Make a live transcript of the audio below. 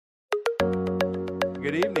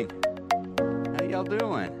Good evening. How y'all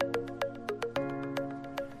doing?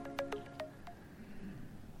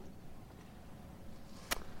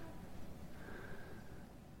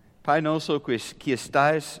 Pai nosso que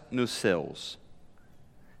estais nos céus,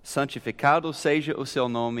 santificado seja o seu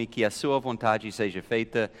nome, que a sua vontade seja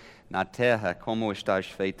feita na terra como estás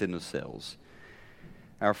feita nos céus.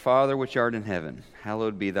 Our Father which art in heaven,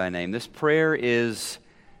 hallowed be thy name. This prayer is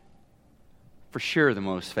for sure the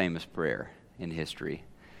most famous prayer in history.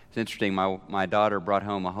 It's interesting, my daughter brought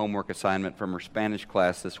home a homework assignment from her Spanish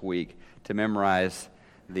class this week to memorize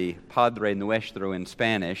the Padre Nuestro in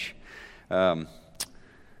Spanish, and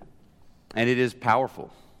it is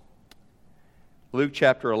powerful. Luke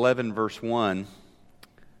chapter 11, verse 1,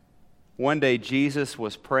 one day Jesus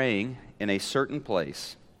was praying in a certain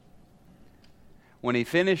place. When he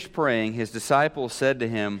finished praying, his disciples said to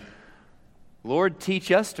him, "Lord,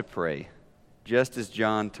 teach us to pray, just as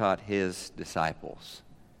John taught his disciples."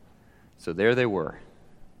 So there they were,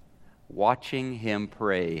 watching him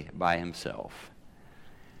pray by himself,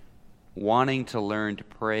 wanting to learn to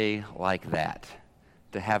pray like that,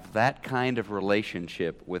 to have that kind of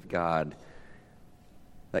relationship with God,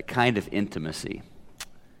 that kind of intimacy.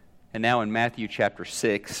 And now in Matthew chapter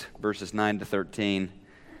 6, verses 9 to 13,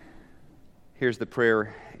 here's the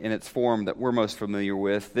prayer in its form that we're most familiar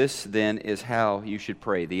with. This then is how you should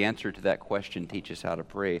pray. The answer to that question teaches how to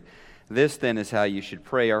pray. This then is how you should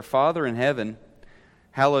pray. Our Father in heaven,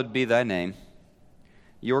 hallowed be thy name.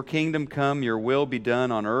 Your kingdom come, your will be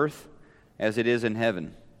done on earth as it is in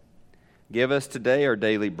heaven. Give us today our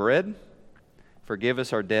daily bread. Forgive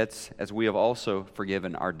us our debts as we have also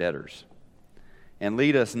forgiven our debtors. And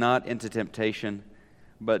lead us not into temptation,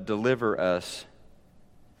 but deliver us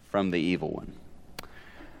from the evil one.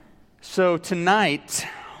 So tonight,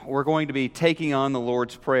 we're going to be taking on the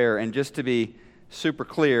Lord's Prayer, and just to be super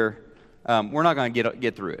clear, we're not going to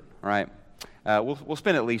get through it, right? We'll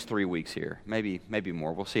spend at least 3 weeks here, maybe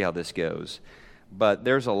more. We'll see how this goes. But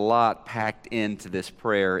there's a lot packed into this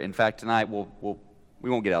prayer. In fact, tonight we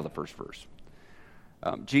won't get out of the first verse.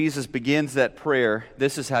 Jesus begins that prayer.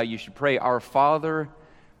 This is how you should pray. Our Father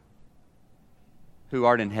who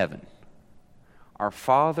art in heaven. Our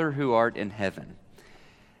Father who art in heaven.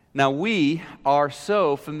 Now we are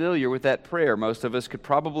so familiar with that prayer. Most of us could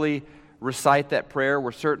probably recite that prayer.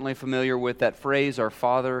 We're certainly familiar with that phrase, our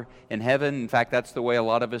Father in heaven. In fact, that's the way a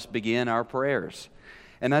lot of us begin our prayers.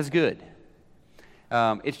 And that's good.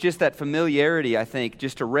 It's just that familiarity, I think,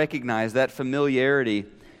 just to recognize that familiarity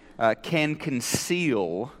can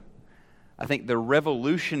conceal, I think, the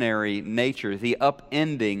revolutionary nature, the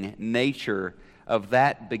upending nature of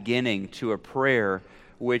that beginning to a prayer,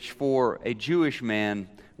 which for a Jewish man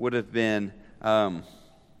would have been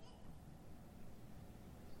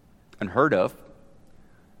unheard of,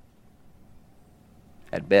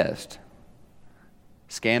 at best,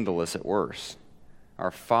 scandalous at worst. Our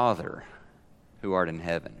Father who art in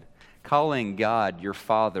heaven. Calling God your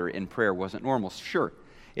Father in prayer wasn't normal. Sure,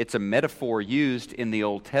 it's a metaphor used in the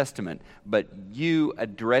Old Testament, but you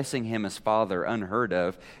addressing him as Father, unheard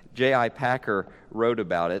of. J.I. Packer wrote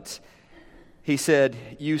about it. He said,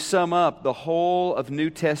 "You sum up the whole of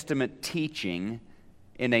New Testament teaching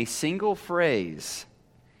in a single phrase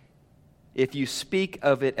if you speak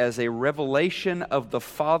of it as a revelation of the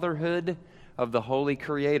fatherhood of the Holy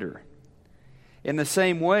Creator. In the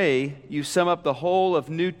same way, you sum up the whole of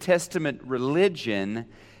New Testament religion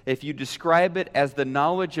if you describe it as the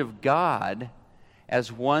knowledge of God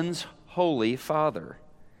as one's Holy Father.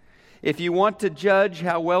 If you want to judge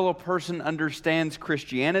how well a person understands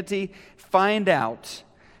Christianity, find out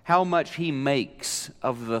how much he makes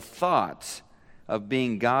of the thought of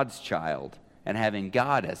being God's child and having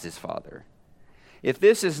God as his Father. If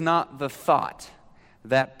this is not the thought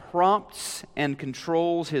that prompts and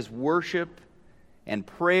controls his worship and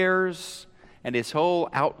prayers and his whole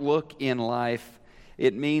outlook in life,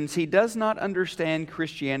 it means he does not understand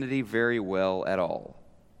Christianity very well at all."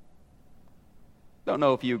 Don't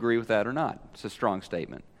know if you agree with that or not. It's a strong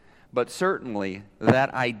statement. But certainly,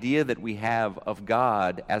 that idea that we have of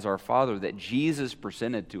God as our Father that Jesus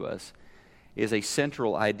presented to us is a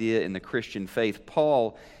central idea in the Christian faith.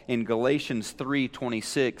 Paul, in Galatians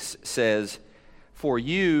 3:26, says, "For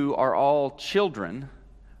you are all children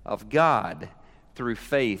of God through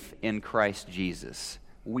faith in Christ Jesus."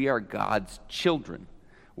 We are God's children.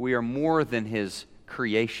 We are more than His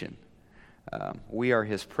creation. We are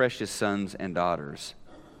His precious sons and daughters.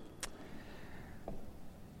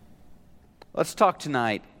 Let's talk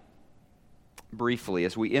tonight briefly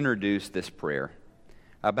as we introduce this prayer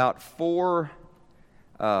about four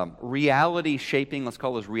reality-shaping, let's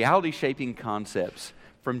call those reality-shaping concepts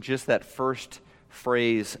from just that first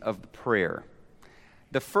phrase of the prayer.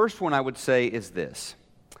 The first one I would say is this: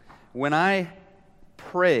 when I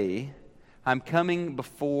pray, I'm coming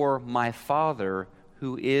before my Father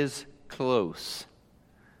who is close,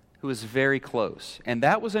 who is very close. And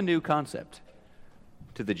that was a new concept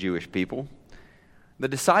to the Jewish people. The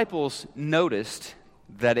disciples noticed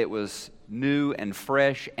that it was new and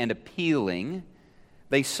fresh and appealing.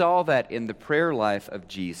 They saw that in the prayer life of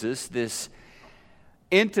Jesus, this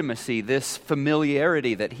intimacy, this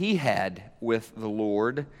familiarity that he had with the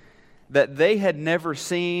Lord that they had never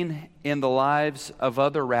seen in the lives of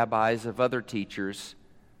other rabbis, of other teachers,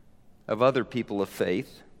 of other people of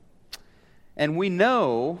faith. And we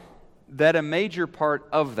know that a major part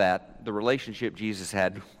of that, the relationship Jesus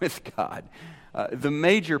had with God, the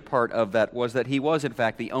major part of that was that he was in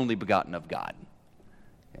fact the only begotten of God.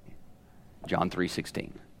 Okay. John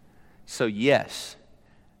 3:16. So yes,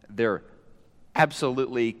 there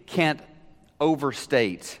absolutely can't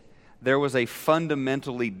overstate there was a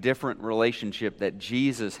fundamentally different relationship that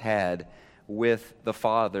Jesus had with the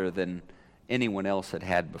Father than anyone else had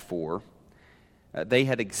had before. They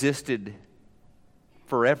had existed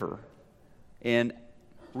forever in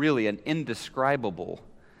really an indescribable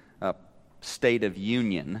state of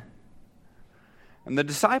union. And the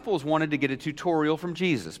disciples wanted to get a tutorial from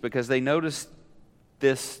Jesus because they noticed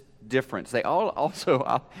this difference. They also,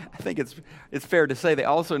 I think it's fair to say, they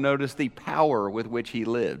also noticed the power with which he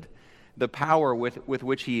lived, the power with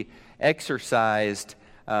which he exorcised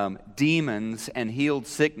demons and healed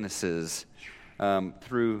sicknesses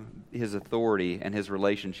through his authority and his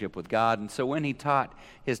relationship with God. And so when he taught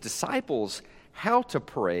his disciples how to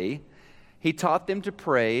pray, he taught them to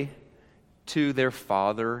pray to their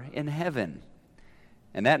Father in heaven.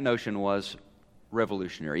 And that notion was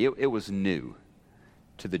revolutionary. It was new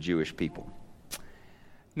to the Jewish people.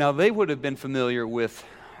 Now, they would have been familiar with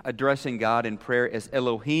addressing God in prayer as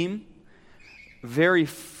Elohim, very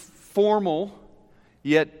formal,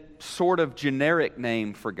 yet sort of generic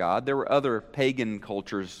name for God. There were other pagan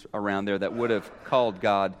cultures around there that would have called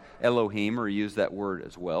God Elohim or used that word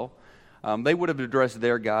as well. They would have addressed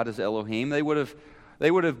their God as Elohim. They would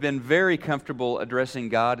have been very comfortable addressing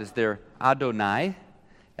God as their Adonai,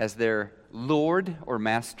 as their Lord or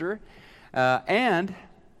Master. And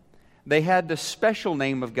they had the special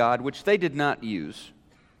name of God, which they did not use.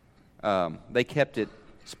 They kept it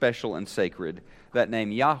special and sacred. That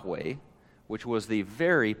name Yahweh, which was the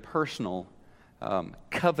very personal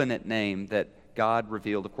covenant name that God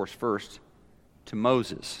revealed, of course, first to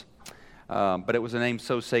Moses. But it was a name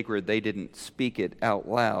so sacred they didn't speak it out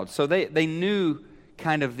loud. So they knew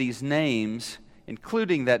kind of these names,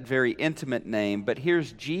 including that very intimate name. But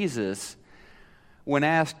here's Jesus, when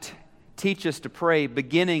asked, teach us to pray,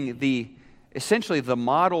 beginning essentially the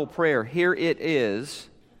model prayer. Here it is,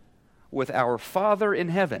 with our Father in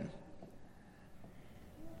heaven.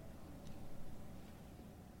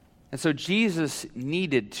 And so Jesus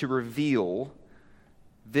needed to reveal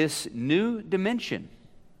this new dimension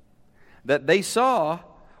that they saw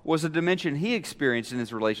was a dimension he experienced in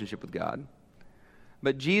his relationship with God.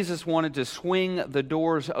 But Jesus wanted to swing the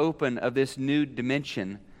doors open of this new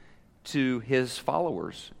dimension to his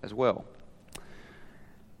followers as well,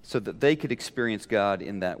 so that they could experience God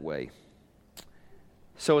in that way.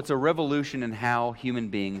 So it's a revolution in how human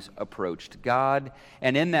beings approached God.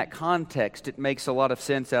 And in that context, it makes a lot of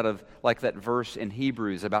sense out of like that verse in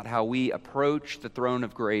Hebrews about how we approach the throne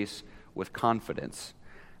of grace with confidence.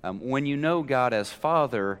 When you know God as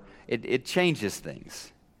Father, it changes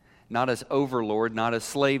things. Not as overlord, not as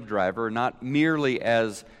slave driver, not merely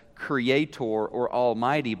as creator or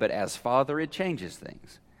almighty, but as Father, it changes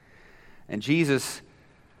things. And Jesus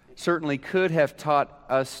certainly could have taught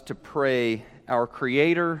us to pray, our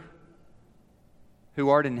Creator, who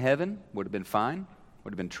art in heaven, would have been fine,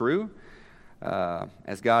 would have been true,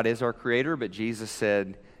 as God is our Creator. But Jesus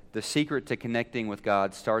said the secret to connecting with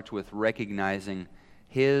God starts with recognizing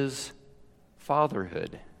His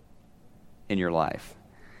fatherhood in your life.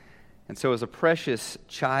 And so as a precious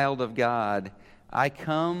child of God, I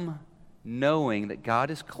come knowing that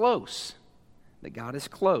God is close, that God is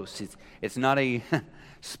close. It's not a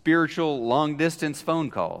spiritual long-distance phone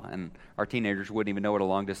call, and our teenagers wouldn't even know what a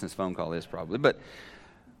long-distance phone call is probably, but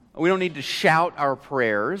we don't need to shout our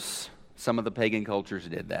prayers. Some of the pagan cultures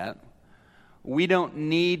did that. We don't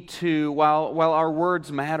need to, while our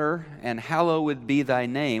words matter, and hallowed be thy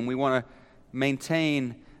name, we want to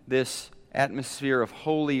maintain this atmosphere of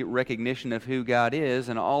holy recognition of who God is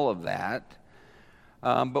and all of that.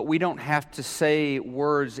 but we don't have to say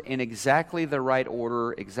words in exactly the right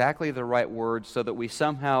order, exactly the right words, so that we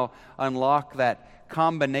somehow unlock that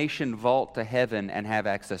combination vault to heaven and have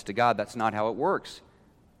access to God. That's not how it works.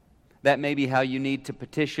 That may be how you need to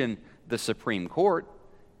petition the Supreme Court,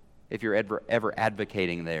 if you're ever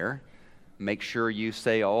advocating there. Make sure you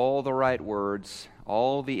say all the right words,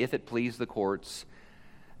 all the if it please the courts.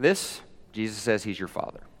 This, Jesus says He's your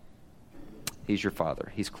Father. He's your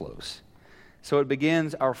Father. He's close. So it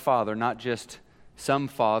begins, our Father, not just some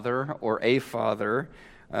father or a father.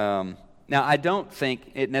 Now, I don't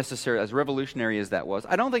think it necessarily, as revolutionary as that was,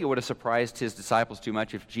 I don't think it would have surprised His disciples too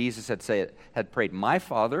much if Jesus had prayed, "My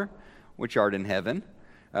Father, which art in heaven."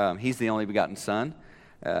 He's the only begotten Son.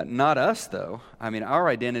 Not us, though. I mean, our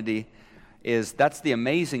identity that's the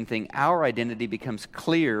amazing thing. Our identity becomes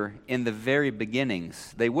clear in the very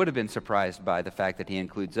beginnings. They would have been surprised by the fact that He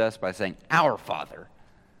includes us by saying, "Our Father."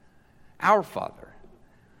 Our Father.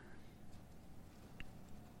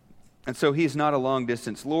 And so He's not a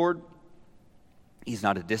long-distance Lord. He's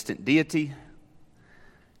not a distant deity.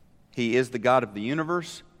 He is the God of the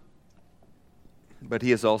universe, but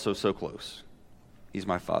He is also so close. He's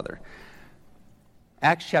my Father.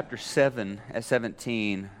 Acts chapter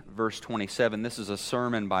 17, verse 27. This is a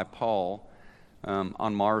sermon by Paul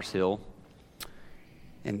on Mars Hill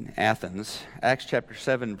in Athens. Acts chapter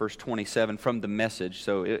 7, verse 27 from the Message,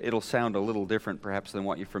 so it'll sound a little different perhaps than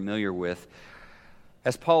what you're familiar with.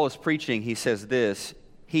 As Paul is preaching, he says this: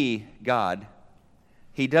 He, God,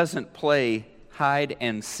 He doesn't play hide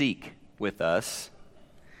and seek with us.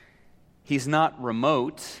 He's not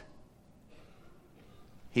remote.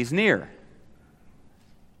 He's near.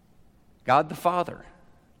 God the Father,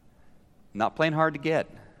 not playing hard to get,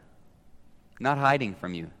 not hiding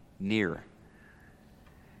from you, near.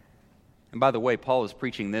 And by the way, Paul is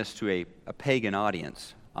preaching this to a pagan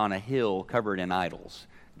audience on a hill covered in idols.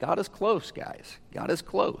 God is close, guys. God is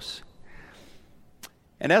close.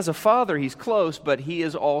 And as a father, He's close, but He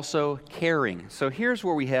is also caring. So here's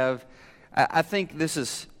where we have, I think this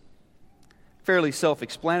is fairly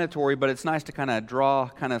self-explanatory, but it's nice to kind of draw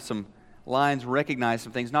kind of some lines, recognize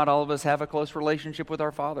some things. Not all of us have a close relationship with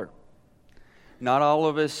our Father. Not all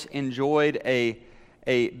of us enjoyed a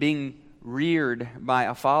being reared by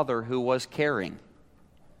a father who was caring.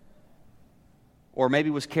 Or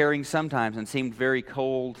maybe was caring sometimes and seemed very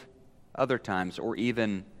cold other times, or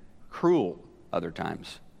even cruel other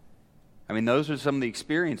times. I mean, those are some of the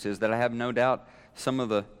experiences that I have no doubt some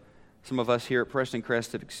of us here at Preston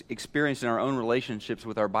Crest have experienced in our own relationships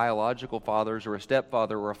with our biological fathers or a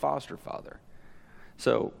stepfather or a foster father.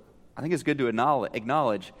 So I think it's good to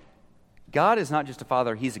acknowledge God is not just a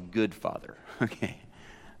father, He's a good father. Okay.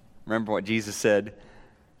 Remember what Jesus said?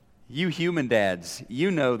 You human dads,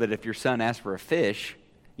 you know that if your son asks for a fish,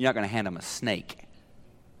 you're not going to hand him a snake.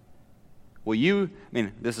 Well,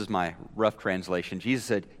 this is my rough translation. Jesus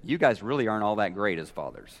said, you guys really aren't all that great as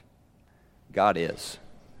fathers. God is.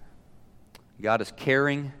 God is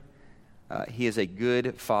caring. He is a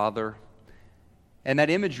good father. And that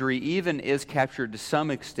imagery even is captured to some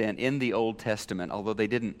extent in the Old Testament, although they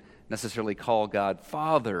didn't necessarily call God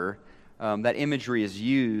Father. That imagery is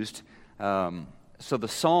used. So the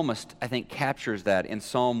psalmist, I think, captures that in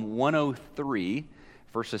Psalm 103,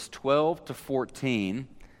 verses 12 to 14.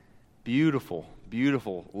 Beautiful,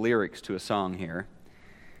 beautiful lyrics to a song here.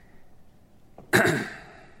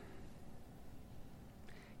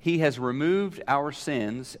 He has removed our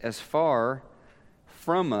sins as far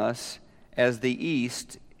from us as the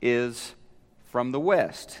east is from the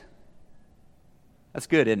west. That's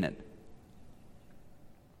good, isn't it?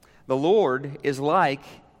 The Lord is like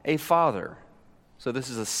a father. So this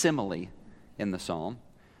is a simile in the psalm.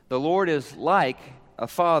 The Lord is like a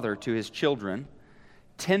father to His children,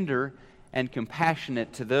 tender and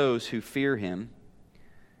compassionate to those who fear Him.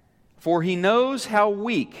 For He knows how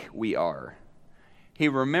weak we are. He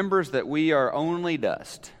remembers that we are only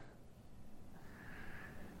dust.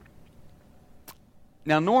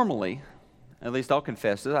 Now, normally, at least I'll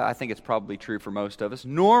confess this, I think it's probably true for most of us.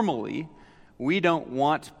 Normally, we don't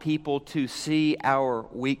want people to see our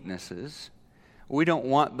weaknesses. We don't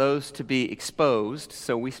want those to be exposed,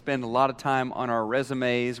 so we spend a lot of time on our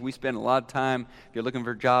resumes. We spend a lot of time, if you're looking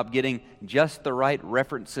for a job, getting just the right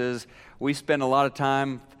references. We spend a lot of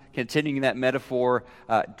time, continuing that metaphor,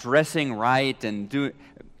 dressing right and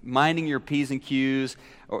minding your P's and Q's,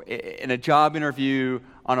 or in a job interview,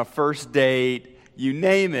 on a first date, you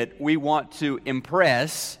name it, we want to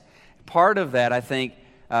impress. Part of that, I think,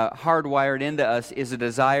 hardwired into us is a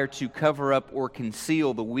desire to cover up or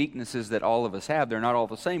conceal the weaknesses that all of us have. They're not all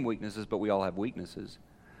the same weaknesses, but we all have weaknesses.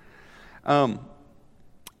 And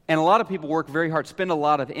And a lot of people work very hard, spend a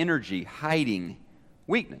lot of energy hiding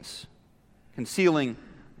weakness, concealing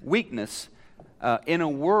weakness in a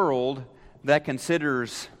world that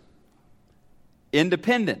considers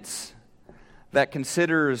independence, that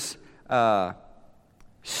considers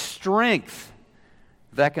strength,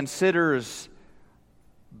 that considers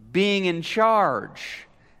being in charge,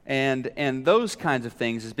 and those kinds of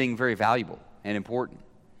things as being very valuable and important.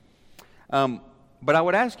 But I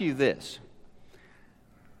would ask you this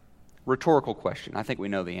rhetorical question. I think we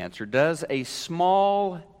know the answer. Does a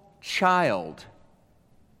small child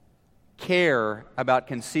care about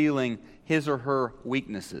concealing his or her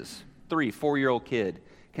weaknesses? 3, 4-year-old kid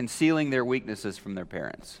concealing their weaknesses from their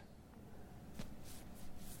parents.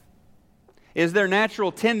 Is their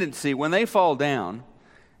natural tendency when they fall down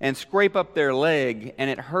and scrape up their leg and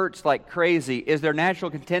it hurts like crazy, is their natural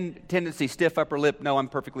tendency stiff upper lip, no, I'm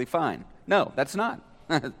perfectly fine? No, that's not.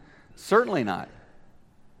 Certainly not.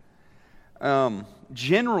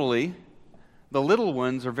 Generally, the little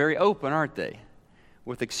ones are very open, aren't they,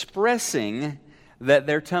 with expressing that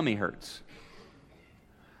their tummy hurts,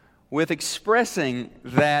 with expressing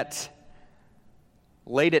that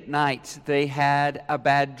late at night they had a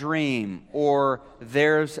bad dream, or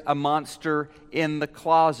there's a monster in the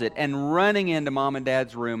closet, and running into mom and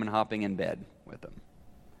dad's room and hopping in bed with them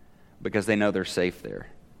because they know they're safe there.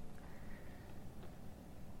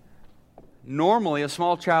 Normally, a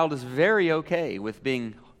small child is very okay with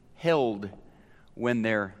being held when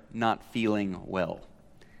they're not feeling well.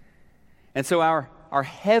 And so our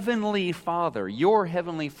Heavenly Father, your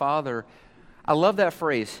Heavenly Father, I love that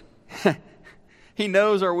phrase. He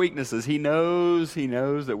knows our weaknesses. He knows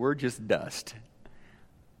that we're just dust.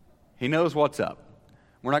 He knows what's up.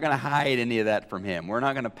 We're not going to hide any of that from Him. We're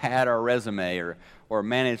not going to pad our resume or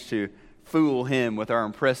manage to fool Him with our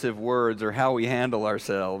impressive words or how we handle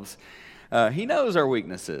ourselves. He knows our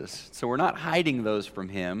weaknesses, so we're not hiding those from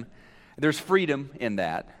Him. There's freedom in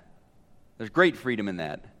that. There's great freedom in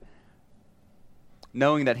that.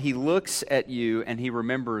 Knowing that He looks at you and He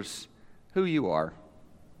remembers who you are,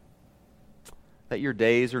 that your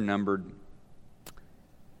days are numbered,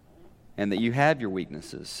 and that you have your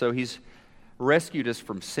weaknesses. So He's rescued us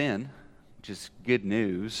from sin, which is good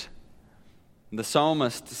news. The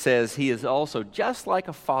psalmist says He is also just like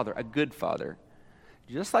a father, a good father,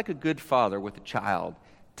 just like a good father with a child,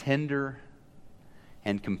 tender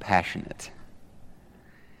and compassionate.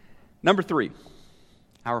 Number 3,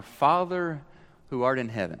 our Father who art in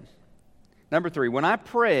heaven. Number 3, when I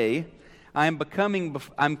pray, I'm coming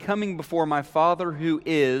before my Father who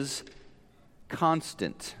is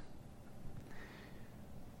constant.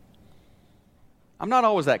 I'm not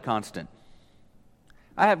always that constant.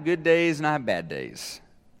 I have good days and I have bad days.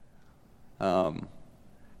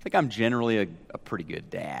 I think I'm generally a pretty good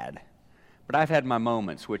dad. But I've had my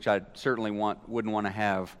moments, which I certainly wouldn't want to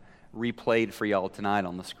have replayed for y'all tonight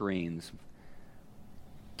on the screens.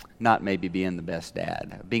 Not maybe being the best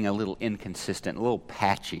dad, being a little inconsistent, a little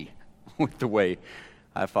patchy with the way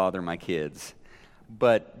I father my kids.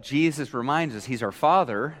 But Jesus reminds us He's our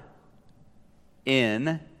Father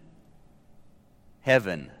in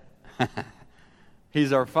heaven.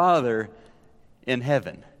 He's our Father in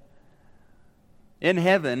heaven. In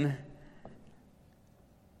heaven,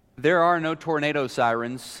 there are no tornado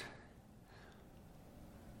sirens.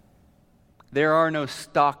 There are no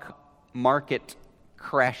stock market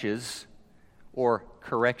crashes or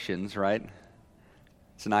corrections, right?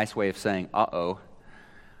 It's a nice way of saying, uh-oh.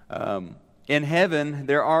 In heaven,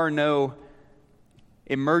 there are no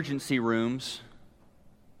emergency rooms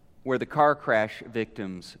where the car crash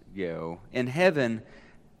victims go. In heaven,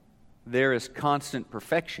 there is constant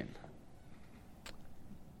perfection.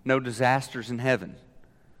 No disasters in heaven.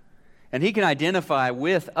 And He can identify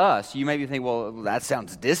with us. You maybe think, well, that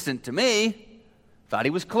sounds distant to me. Thought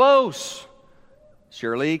He was close.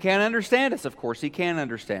 Surely He can't understand us. Of course He can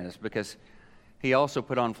understand us, because He also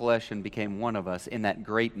put on flesh and became one of us in that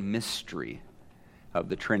great mystery of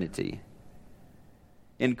the Trinity.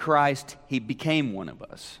 In Christ, He became one of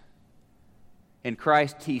us. In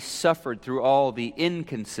Christ, He suffered through all the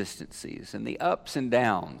inconsistencies and the ups and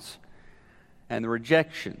downs and the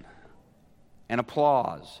rejection and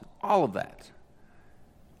applause, all of that,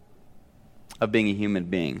 of being a human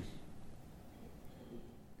being.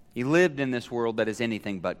 He lived in this world that is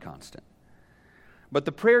anything but constant. But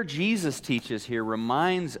the prayer Jesus teaches here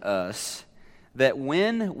reminds us that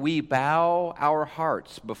when we bow our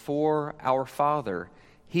hearts before our Father,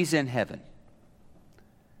 He's in heaven.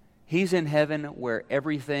 He's in heaven where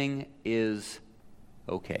everything is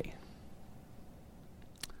okay.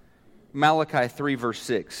 Malachi 3 verse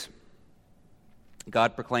 6,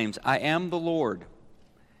 God proclaims, I am the Lord,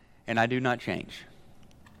 and I do not change.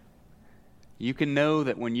 You can know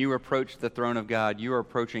that when you approach the throne of God, you are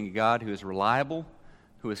approaching a God who is reliable,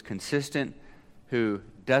 who is consistent, who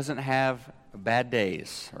doesn't have bad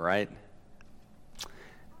days, all right?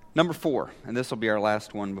 Number 4, and this will be our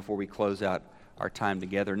last one before we close out our time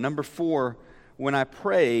together. Number 4, when I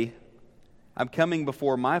pray, I'm coming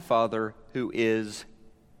before my Father who is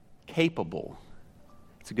capable.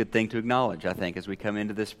 It's a good thing to acknowledge, I think, as we come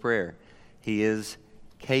into this prayer. He is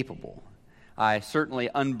capable. I certainly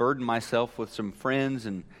unburden myself with some friends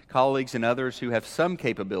and colleagues and others who have some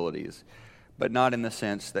capabilities, but not in the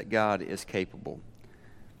sense that God is capable.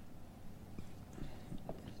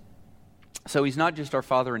 So He's not just our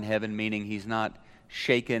Father in heaven, meaning He's not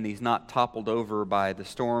shaken, He's not toppled over by the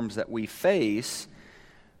storms that we face.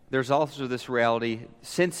 There's also this reality,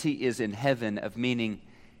 since He is in heaven, of meaning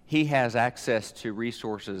He has access to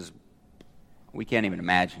resources we can't even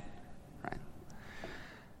imagine. Right?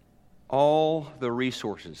 All the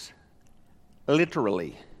resources,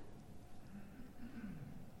 literally,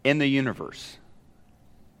 in the universe,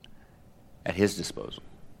 at His disposal.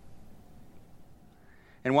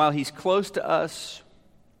 And while He's close to us,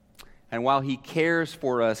 and while He cares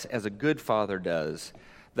for us as a good Father does,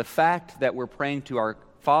 the fact that we're praying to our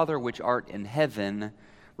Father which art in heaven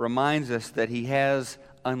reminds us that He has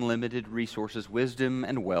unlimited resources, wisdom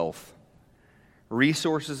and wealth,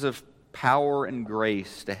 resources of power and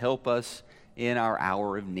grace to help us in our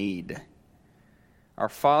hour of need. Our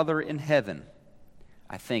Father in heaven,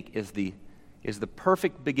 I think, is the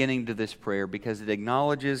perfect beginning to this prayer because it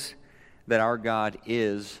acknowledges that our God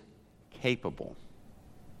is capable.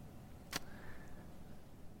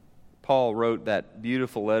 Paul wrote that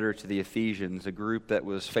beautiful letter to the Ephesians, a group that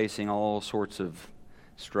was facing all sorts of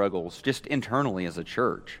struggles, just internally as a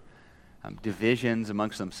church. Divisions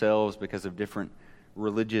amongst themselves because of different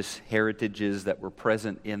religious heritages that were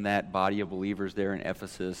present in that body of believers there in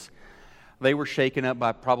Ephesus. They were shaken up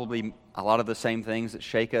by probably a lot of the same things that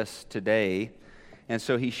shake us today. And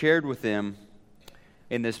so he shared with them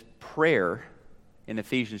in this prayer in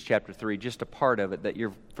Ephesians chapter 3, just a part of it that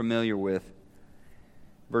you're familiar with,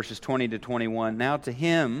 verses 20 to 21. Now to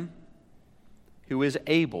Him who is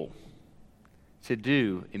able to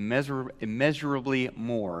do immeasurably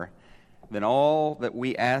more than all that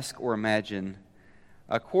we ask or imagine,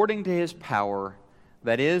 according to His power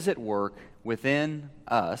that is at work within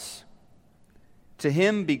us, to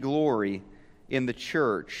Him be glory in the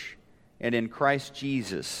church and in Christ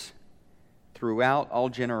Jesus throughout all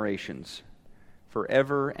generations,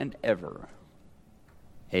 forever and ever.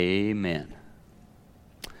 Amen.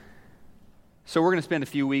 So we're going to spend a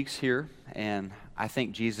few weeks here, and I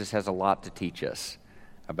think Jesus has a lot to teach us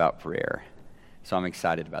about prayer. So I'm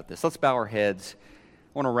excited about this. Let's bow our heads. I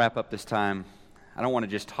want to wrap up this time. I don't want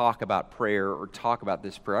to just talk about prayer or talk about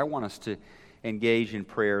this prayer. I want us to engage in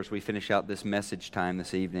prayer as we finish out this message time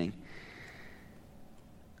this evening.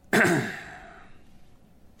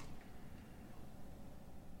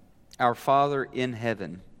 Our Father in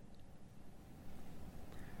heaven,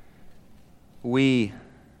 we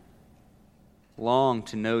long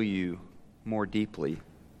to know You more deeply.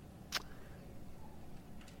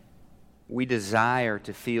 We desire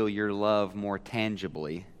to feel Your love more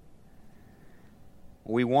tangibly.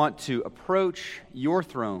 We want to approach Your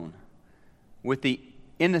throne with the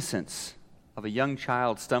innocence of a young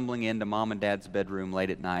child stumbling into mom and dad's bedroom late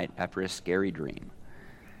at night after a scary dream.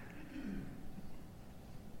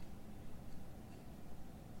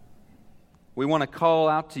 We want to call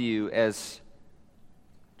out to You as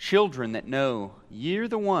children that know You're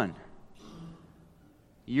the one.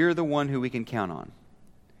 You're the one who we can count on.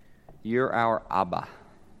 You're our Abba,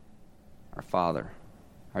 our Father,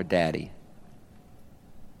 our Daddy.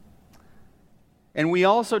 And we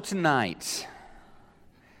also tonight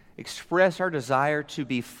express our desire to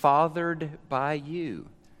be fathered by You,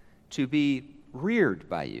 to be reared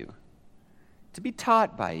by You, to be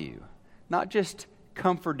taught by You, not just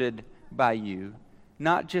comforted by You,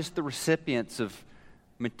 not just the recipients of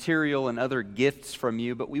material and other gifts from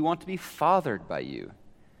You, but we want to be fathered by You,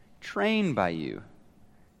 trained by You,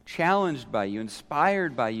 challenged by You,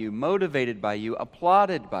 inspired by You, motivated by You,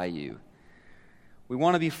 applauded by You. We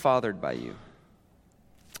want to be fathered by You.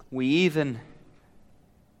 We even,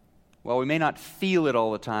 while we may not feel it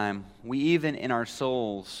all the time, we even in our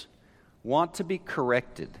souls want to be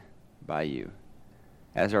corrected by You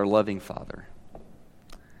as our loving Father.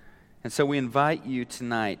 And so we invite you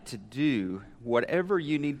tonight to do whatever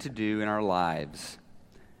you need to do in our lives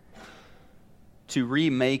to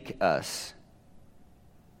remake us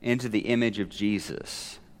into the image of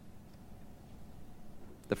Jesus,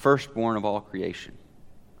 the firstborn of all creation.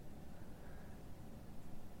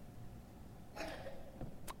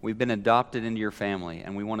 We've been adopted into your family,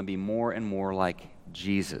 and we want to be more and more like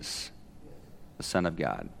Jesus, the Son of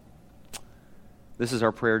God. This is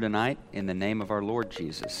our prayer tonight in the name of our Lord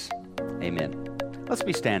Jesus. Amen. Let's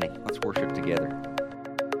be standing. Let's worship together.